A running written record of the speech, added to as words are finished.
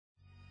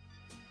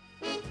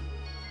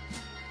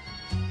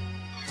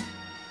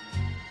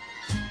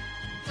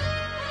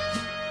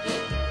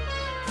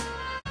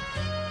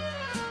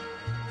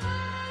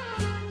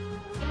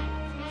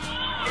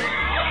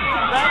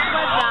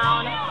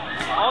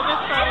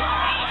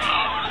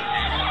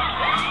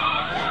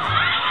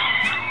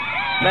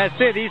That's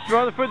it. East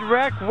Rutherford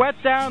Rec wet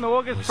down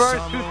August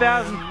 1st,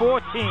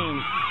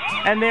 2014.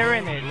 And they're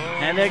in it.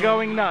 And they're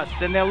going nuts.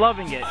 And they're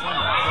loving it.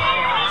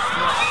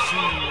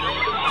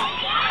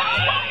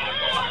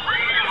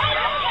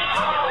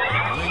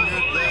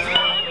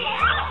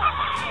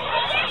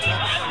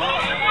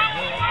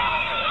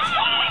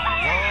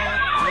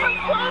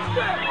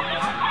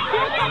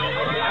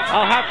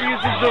 I'll have to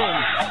use the zoom.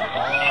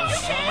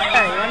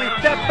 Hey, let me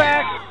step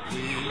back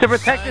to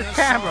protect this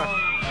camera.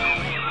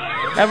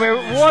 And we're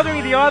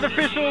watering the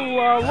artificial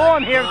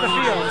lawn here at the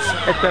field.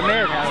 It's a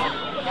madhouse.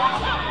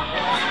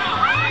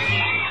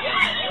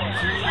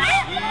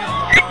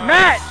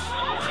 Matt!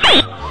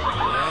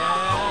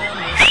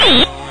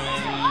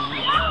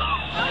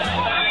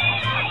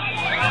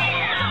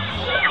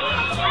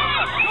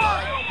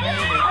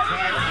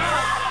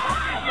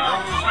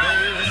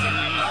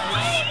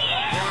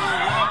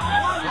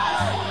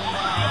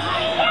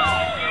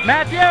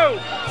 Matthew!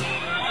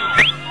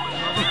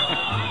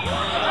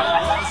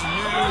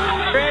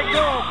 Dragged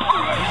off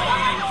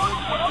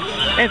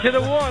into the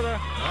water.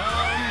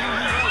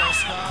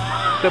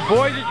 The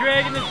boys are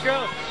dragging this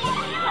girl.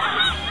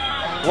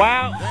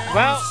 Wow.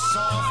 Well,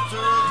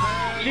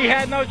 she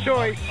had no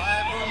choice.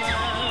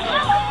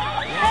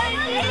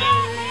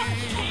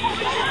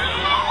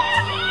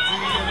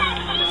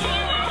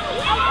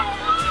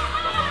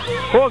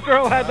 Poor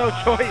girl had no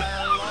choice.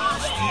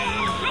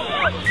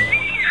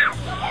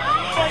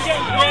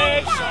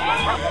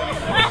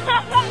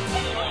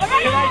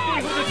 Can I see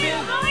who this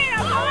is?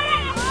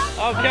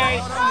 Okay.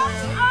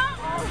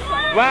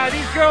 Wow,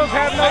 these girls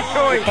have no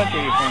choice.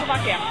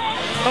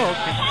 Oh,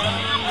 okay.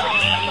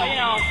 So, you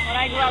know, when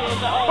I grew up, it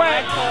was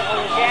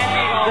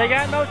organic. They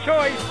got no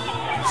choice.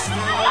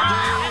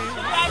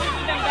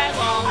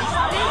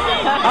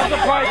 I'm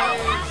surprised.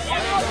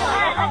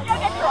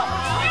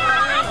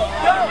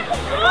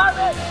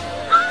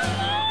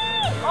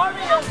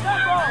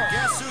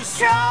 Guess who's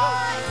shy?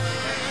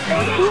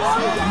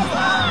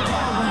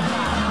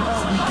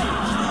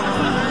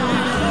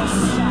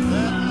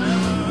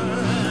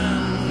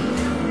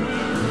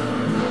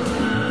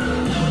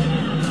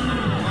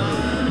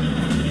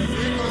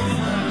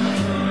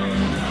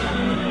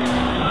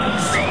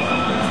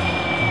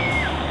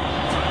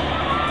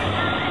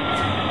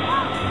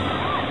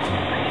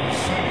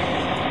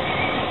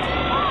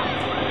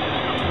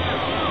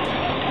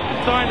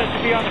 Sign that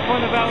should be on the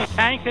front of our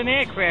tanks and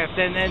aircraft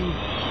and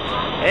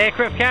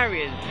aircraft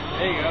carriers.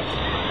 There you go.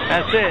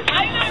 That's it.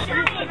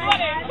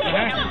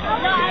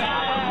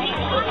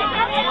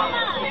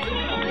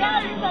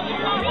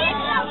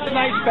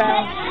 Nice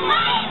bounce.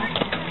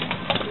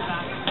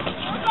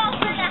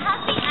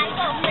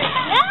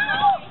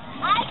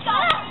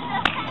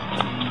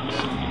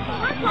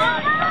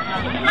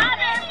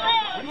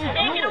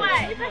 Take it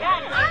away.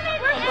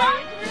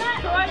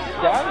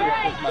 Daddy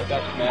is my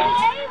best man.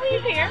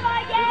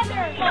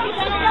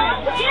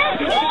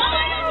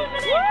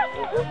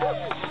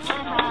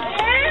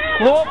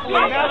 Lawfully,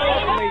 not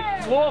lawfully.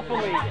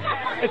 Lawfully.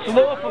 It's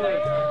lawfully.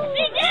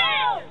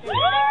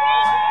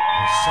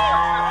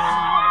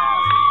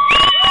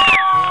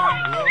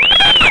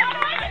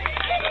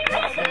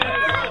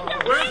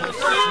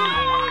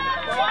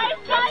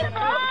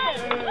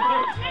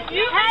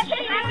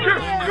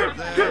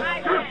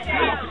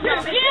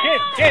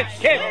 Kiss, kiss,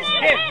 kiss,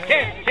 kiss,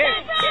 kiss,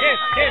 kiss, kiss,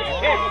 kiss,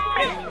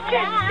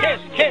 kiss, kiss,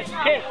 kiss,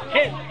 kiss,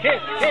 kiss,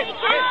 kiss, kiss,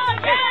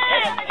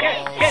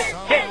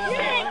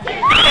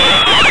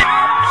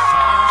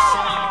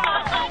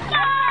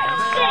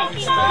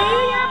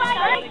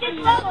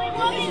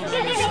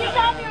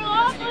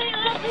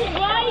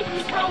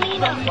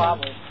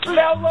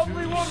 Now,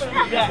 lovely woman.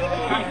 Yeah,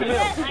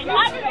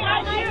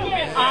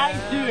 I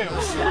do.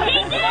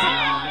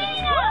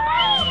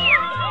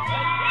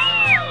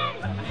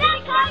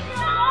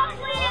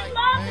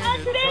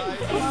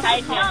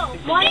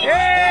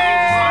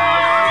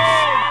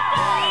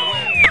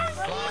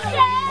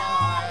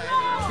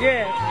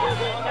 Yeah.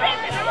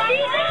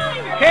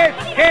 Kiss,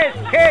 kiss,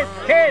 kiss,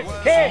 kiss,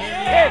 kiss,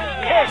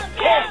 kiss,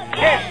 kiss,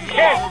 kiss,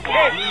 kiss, kiss,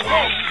 kiss,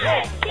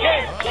 kiss,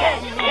 kiss, kiss,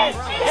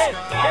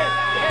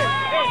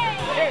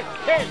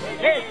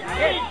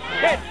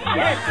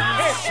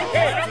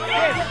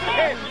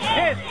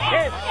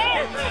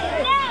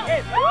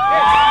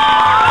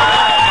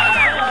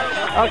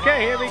 Okay,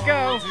 here we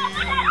go.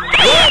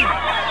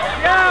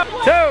 1,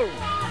 2,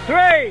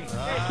 3.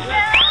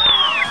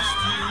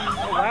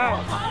 Oh, wow.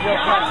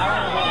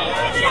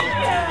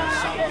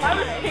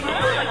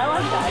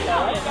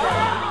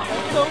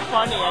 So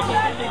funny.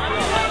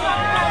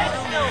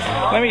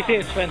 Let me see,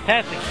 it's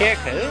fantastic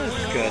haircut. This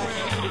is good.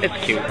 It's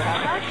cute.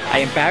 I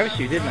embarrassed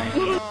you, didn't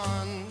I?